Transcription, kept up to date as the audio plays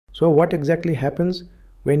So what exactly happens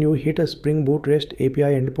when you hit a Spring Boot REST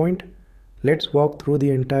API endpoint? Let's walk through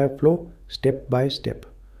the entire flow step by step.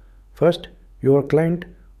 First, your client,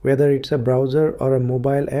 whether it's a browser or a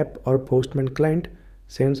mobile app or Postman client,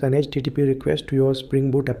 sends an HTTP request to your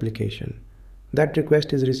Spring Boot application. That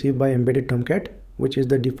request is received by embedded Tomcat, which is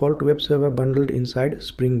the default web server bundled inside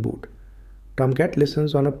Spring Boot. Tomcat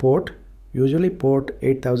listens on a port, usually port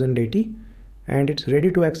 8080, and it's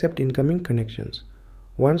ready to accept incoming connections.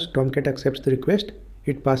 Once Tomcat accepts the request,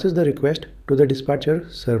 it passes the request to the dispatcher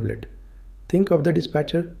servlet. Think of the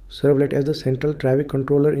dispatcher servlet as the central traffic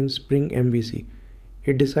controller in Spring MVC.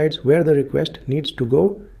 It decides where the request needs to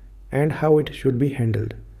go and how it should be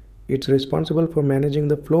handled. It's responsible for managing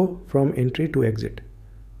the flow from entry to exit.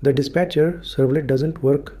 The dispatcher servlet doesn't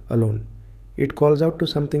work alone. It calls out to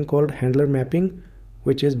something called handler mapping,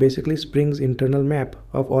 which is basically Spring's internal map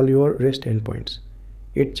of all your REST endpoints.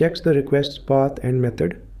 It checks the request's path and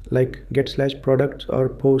method, like get/products or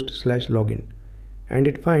post/login, and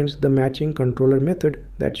it finds the matching controller method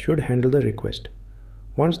that should handle the request.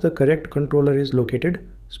 Once the correct controller is located,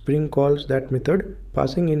 Spring calls that method,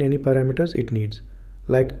 passing in any parameters it needs,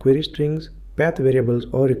 like query strings, path variables,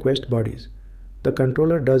 or request bodies. The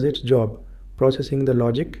controller does its job, processing the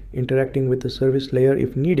logic, interacting with the service layer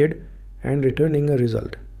if needed, and returning a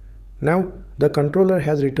result. Now, the controller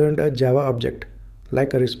has returned a Java object,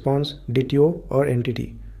 like a response, DTO, or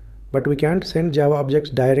entity. But we can't send Java objects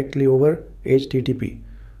directly over HTTP.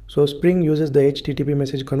 So Spring uses the HTTP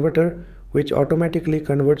message converter, which automatically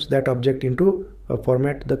converts that object into a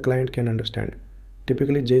format the client can understand,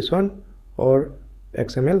 typically JSON or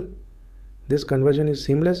XML. This conversion is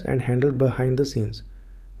seamless and handled behind the scenes,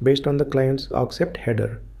 based on the client's accept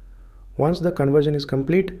header. Once the conversion is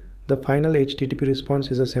complete, the final HTTP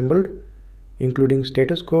response is assembled, including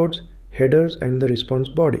status codes, headers, and the response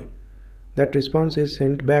body. That response is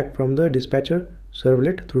sent back from the dispatcher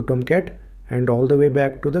servlet through Tomcat and all the way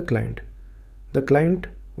back to the client. The client,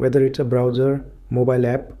 whether it's a browser, mobile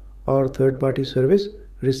app, or third-party service,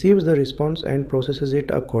 receives the response and processes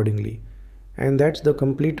it accordingly. And that's the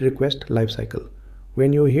complete request lifecycle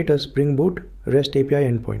when you hit a Spring Boot REST API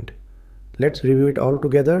endpoint. Let's review it all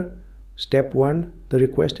together. Step 1, the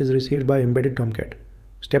request is received by embedded Tomcat.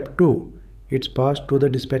 Step 2, it's passed to the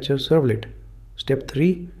dispatcher servlet. Step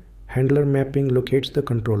 3, handler mapping locates the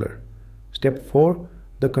controller. Step 4,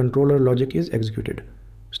 the controller logic is executed.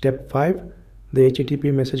 Step 5, the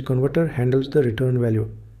HTTP message converter handles the return value.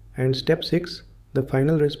 And step 6, the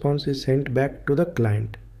final response is sent back to the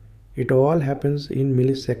client. It all happens in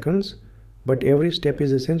milliseconds, but every step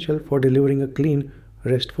is essential for delivering a clean,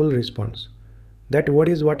 RESTful response. That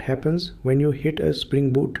is what happens when you hit a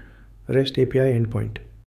Spring Boot REST API endpoint.